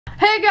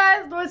Hey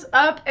guys, what's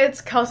up?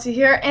 It's Kelsey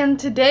here, and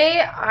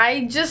today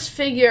I just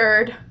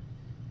figured,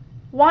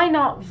 why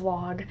not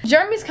vlog?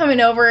 Jeremy's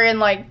coming over in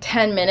like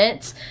 10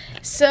 minutes,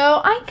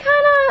 so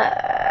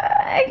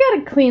I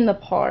gotta clean the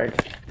part.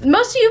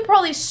 Most of you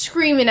probably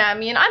screaming at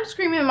me, and I'm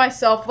screaming at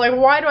myself, like,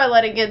 why do I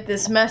let it get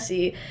this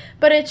messy?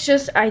 But it's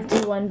just, I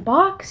do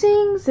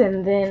unboxings,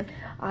 and then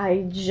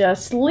I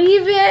just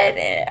leave it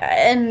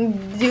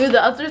and do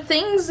the other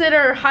things that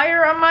are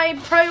higher on my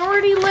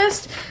priority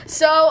list.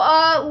 So,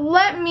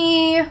 let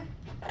me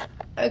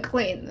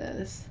clean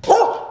this.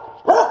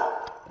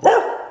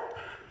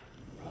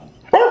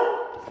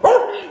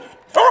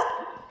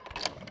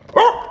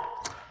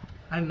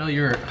 I didn't know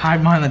you were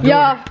hiding behind the door.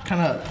 Yeah.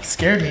 Kind of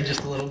scared me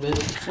just a little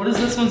bit. What is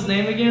this one's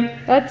name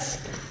again? That's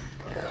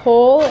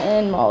Cole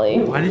and Molly.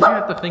 Why did you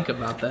have to think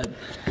about that?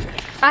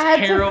 I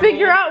had to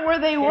figure out where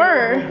they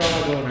were.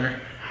 Dog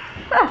owner.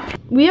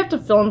 We have to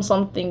film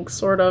something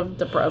sort of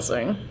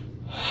depressing.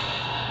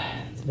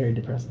 It's very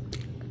depressing.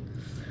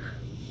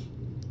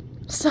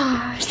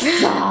 Sigh.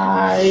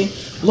 Sigh.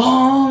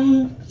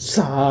 Long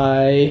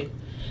sigh.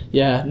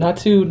 Yeah, not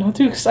too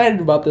excited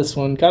about this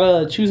one.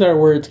 Gotta choose our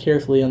words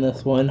carefully on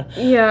this one.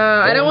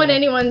 Yeah, I don't want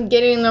anyone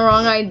getting the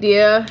wrong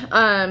idea.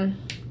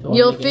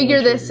 You'll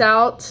figure this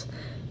out.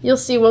 You'll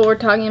see what we're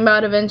talking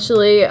about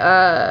eventually.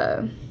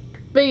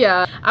 But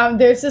yeah,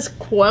 there's this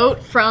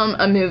quote from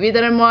a movie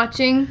that I'm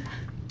watching.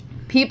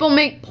 People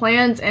make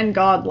plans and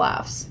God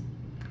laughs.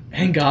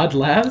 And God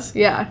laughs?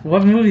 Yeah.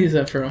 What movie is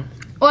that from?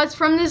 Well, it's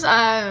from this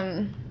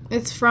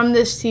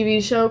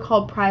TV show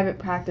called Private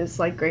Practice,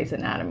 like Grey's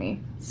Anatomy,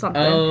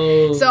 something.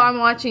 Oh. So I'm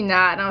watching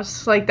that, and I was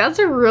just like, that's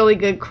a really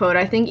good quote.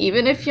 I think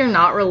even if you're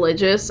not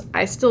religious,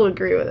 I still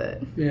agree with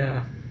it.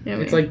 Yeah. You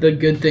know It's like the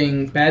good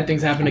thing, bad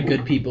things happen to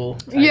good people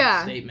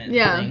type statement.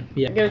 Yeah. Thing.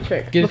 Yeah. Get a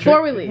trick. Get a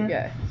Before trick. we leave,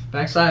 yeah.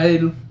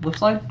 Backside, lip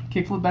slide,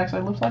 kickflip,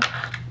 backside, lip slide.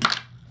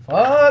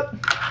 Fuck.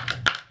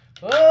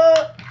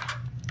 Fuck.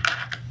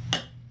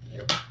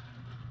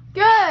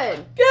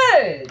 Good.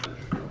 Good.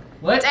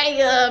 Let's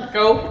Jacob.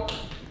 go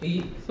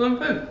eat some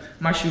food.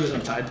 My shoe is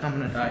untied. I'm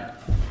gonna die.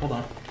 Hold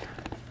on.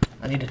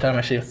 I need to tie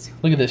my shoes.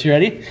 Look at this. You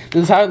ready?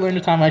 This is how I learned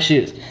to tie my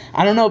shoes.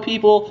 I don't know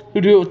people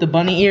who do it with the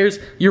bunny ears.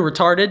 You're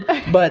retarded.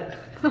 But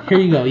here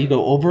you go. You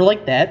go over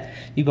like that.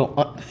 You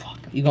go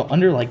You go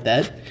under like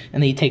that,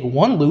 and then you take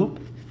one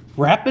loop,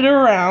 wrap it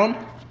around,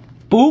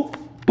 boop,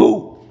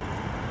 boop.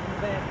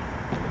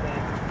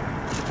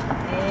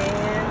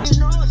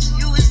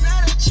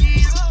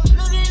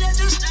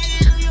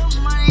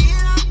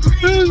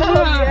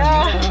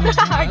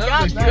 I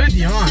got that. Good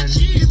yawn.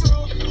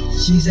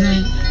 She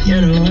said, you're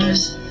the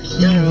worst,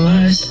 you're the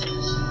worst.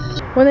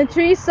 When the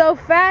tree's so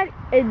fat,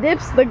 it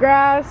dips the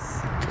grass.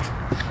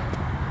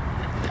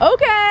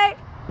 Okay.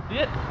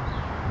 Yeah.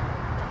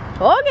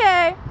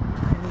 Okay.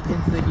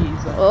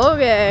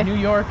 Okay. New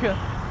York.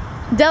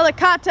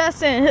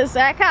 Delicatessen. His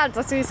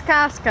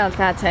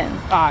Delicatessen.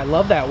 I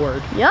love that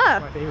word. Yeah.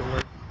 My favorite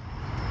word.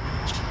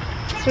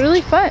 It's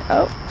really fun.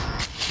 Oh.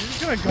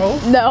 You're just gonna go?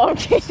 No, I'm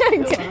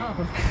kidding.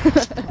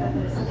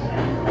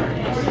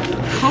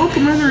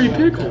 Complimentary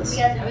pickles.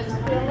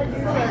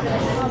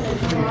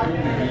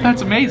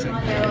 That's amazing.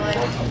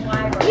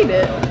 Eat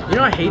it. You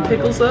know I hate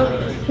pickles though?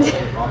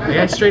 Like,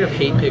 I straight up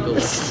hate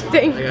pickles.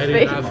 Stink Like, I do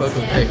face. not fuck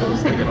with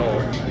pickles like at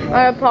all.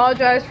 I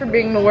apologize for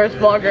being the worst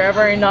vlogger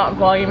ever and not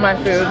vlogging my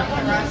food.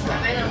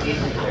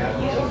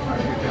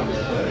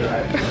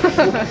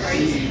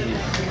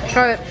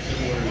 Alright.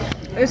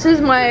 This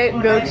is my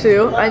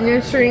go-to.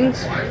 Onion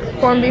strings,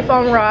 corned beef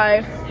on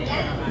rye.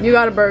 You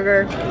got a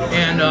burger.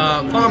 And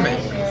vomit.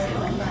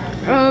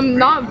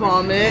 Not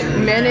vomit.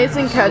 Mayonnaise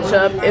and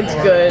ketchup. It's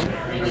good.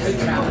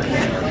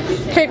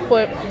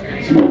 Kickflip.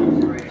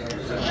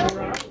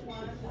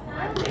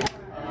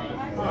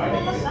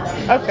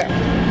 Okay.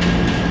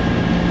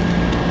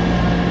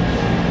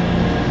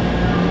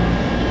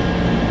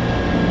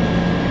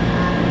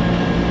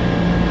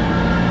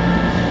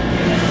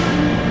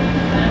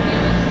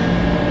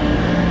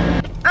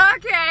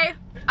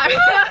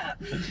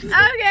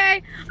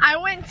 Okay, I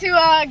went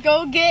to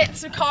go get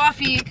some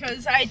coffee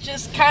because I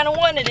just kind of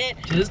wanted it.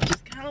 Just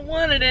kind of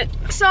wanted it.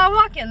 So I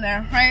walk in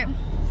there, right?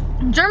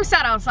 Germ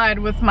sat outside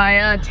with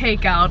my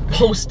takeout.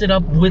 Posted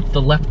up with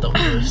the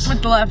leftovers.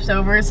 With the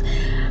leftovers.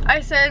 I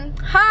said,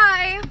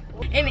 hi.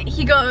 And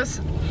he goes,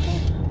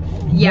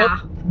 yeah.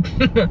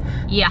 Nope.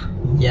 Yeah.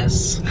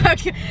 Yes.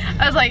 Okay.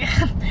 I was like,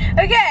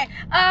 okay,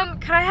 can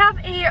I have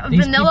a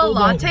These vanilla people don't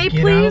latte,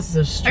 get please?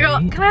 out the I go,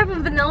 street. can I have a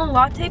vanilla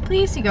latte,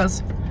 please? He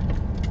goes,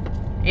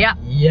 yeah.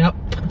 Yep.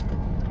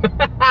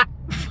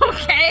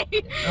 Okay.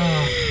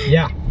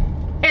 Yeah.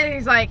 And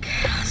he's like,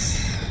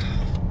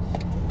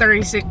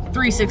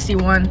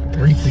 361.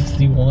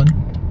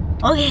 361.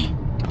 Okay.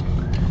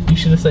 You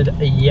should have said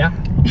yeah.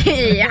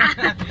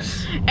 Yeah.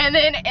 And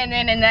then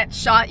in that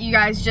shot you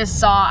guys just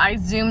saw, I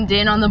zoomed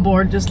in on the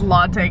board, just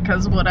latte,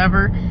 cause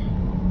whatever.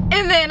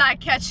 And then I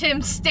catch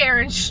him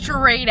staring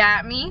straight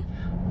at me,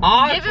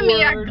 Awkward. giving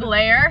me a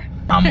glare.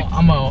 I'm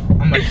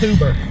a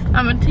tuber.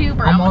 I'm a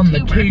tuber. I'm on a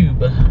tuber. the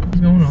tube. What's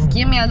going on?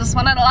 Give me, I just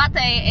wanted a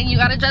latte, and you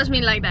gotta judge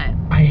me like that.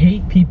 I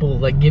hate people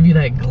that give you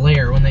that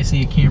glare when they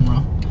see a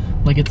camera.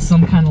 Like it's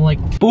some kind of like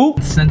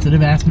boop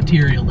sensitive ass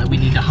material that we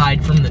need to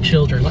hide from the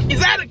children. Like, is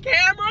that a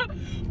camera?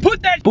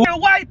 Put that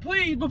away,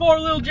 please, before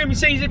little Jimmy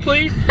sees it,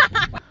 please.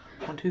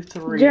 1, 2,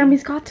 3.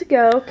 Jeremy's got to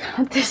go.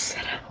 Count this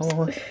setup. Hold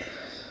on.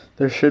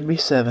 There should be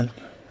 7.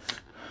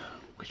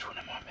 Which one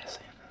am I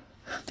missing?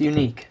 The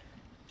unique.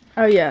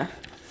 Oh yeah,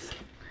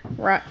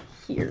 right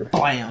here.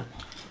 Blam.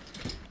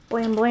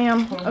 Blam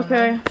blam.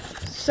 Okay,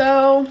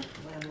 so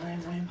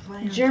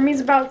Jeremy's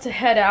about to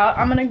head out.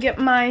 I'm gonna get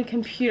my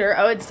computer.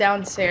 Oh, it's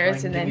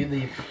downstairs, and then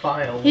the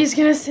file. he's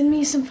gonna send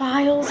me some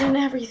files and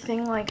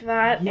everything like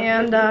that.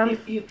 And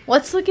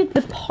let's look at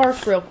the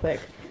park real quick,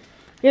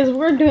 because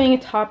we're doing a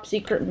top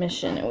secret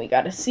mission, and we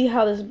gotta see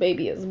how this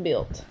baby is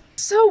built.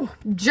 So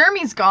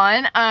Jeremy's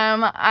gone.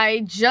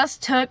 I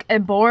just took a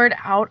board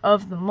out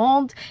of the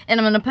mold, and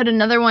I'm gonna put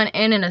another one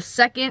in a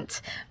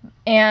second.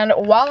 And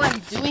while I'm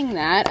doing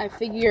that, I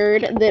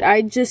figured that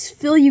I'd just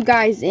fill you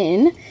guys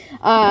in,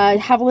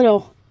 have a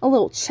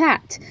little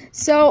chat.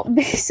 So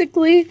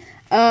basically,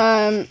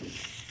 I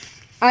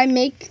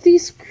make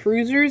these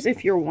cruisers,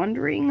 if you're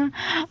wondering.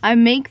 I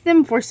make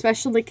them for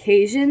special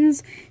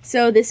occasions.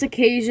 So this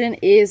occasion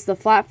is the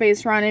Flat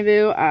Face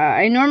Rendezvous.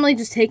 I normally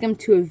just take them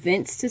to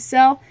events to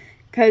sell,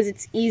 because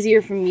it's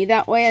easier for me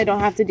that way. I don't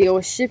have to deal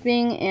with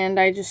shipping, and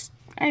I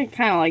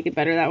kind of like it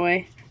better that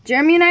way.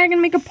 Jeremy and I are going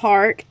to make a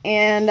park,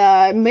 and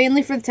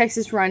mainly for the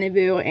Texas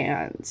Rendezvous,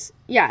 and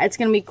yeah, it's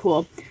going to be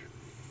cool.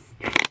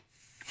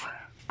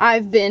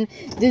 I've been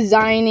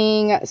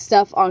designing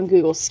stuff on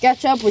Google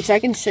SketchUp, which I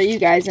can show you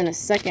guys in a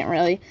second,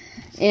 really.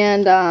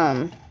 And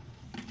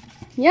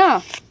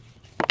yeah,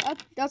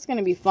 that's going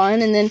to be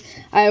fun. And then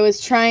I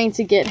was trying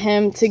to get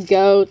him to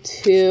go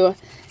to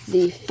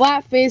the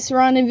Flat Face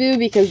Rendezvous,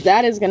 because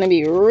that is going to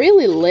be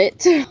really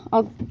lit.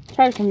 I'll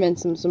try to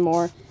convince him some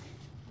more,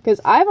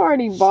 because I've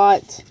already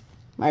bought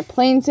my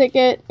plane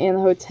ticket and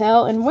the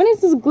hotel. And when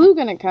is this glue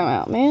going to come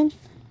out, man?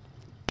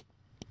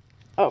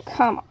 Oh,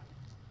 come on.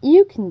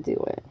 You can do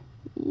it.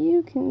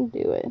 You can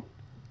do it.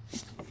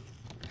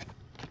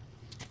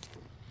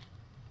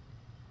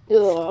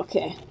 Oh,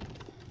 okay.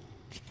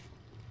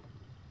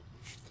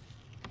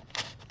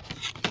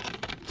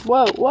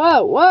 Whoa,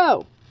 whoa,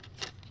 whoa!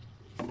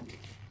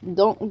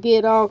 Don't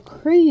get all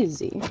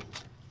crazy.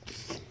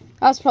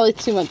 That was probably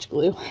too much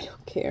glue. I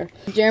don't care.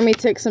 Jeremy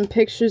took some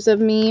pictures of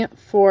me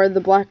for the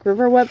Black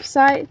River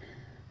website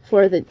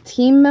for the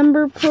team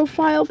member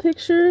profile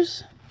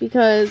pictures,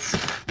 because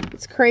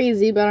it's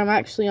crazy, but I'm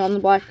actually on the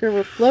Black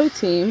River Flow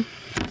team,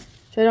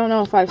 which I don't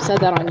know if I've said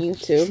that on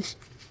YouTube.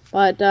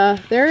 But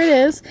there it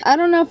is. I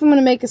don't know if I'm going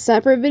to make a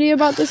separate video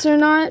about this or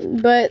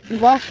not, but the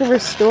Black River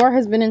store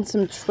has been in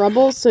some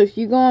trouble, so if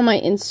you go on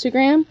my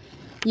Instagram,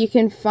 you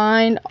can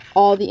find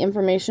all the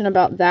information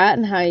about that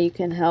and how you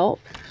can help.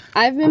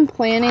 I've been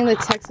planning the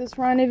Texas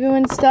Rendezvous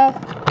and stuff.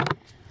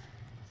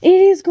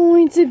 It is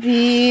going to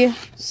be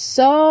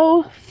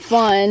so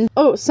fun.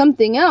 Oh,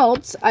 something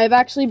else. I've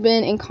actually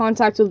been in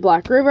contact with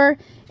Black River,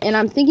 and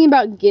I'm thinking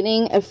about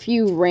getting a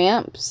few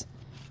ramps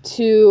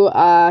to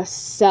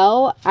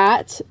sell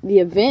at the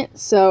event.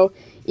 So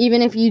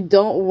even if you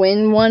don't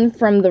win one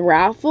from the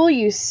raffle,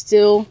 you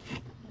still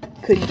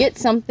could get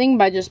something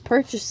by just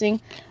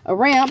purchasing a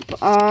ramp,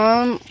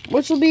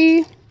 which will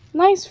be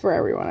nice for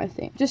everyone, I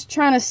think. Just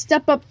trying to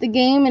step up the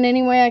game in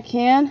any way I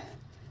can.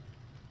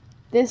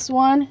 This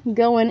one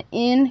going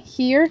in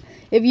here.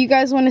 If you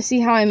guys want to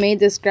see how I made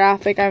this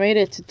graphic, I made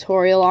a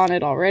tutorial on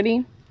it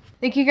already.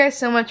 Thank you guys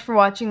so much for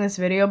watching this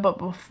video, but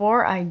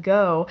before I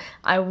go,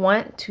 I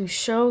want to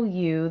show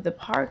you the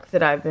park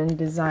that I've been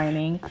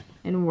designing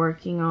and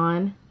working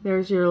on.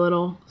 There's your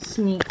little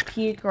sneak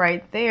peek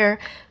right there.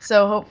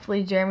 So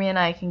hopefully Jeremy and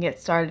I can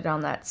get started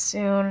on that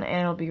soon,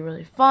 and it'll be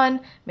really fun.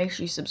 Make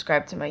sure you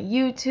subscribe to my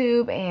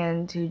YouTube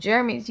and to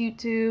Jeremy's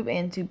YouTube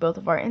and to both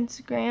of our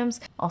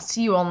Instagrams. I'll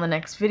see you all in the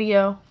next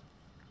video.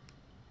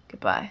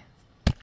 Goodbye.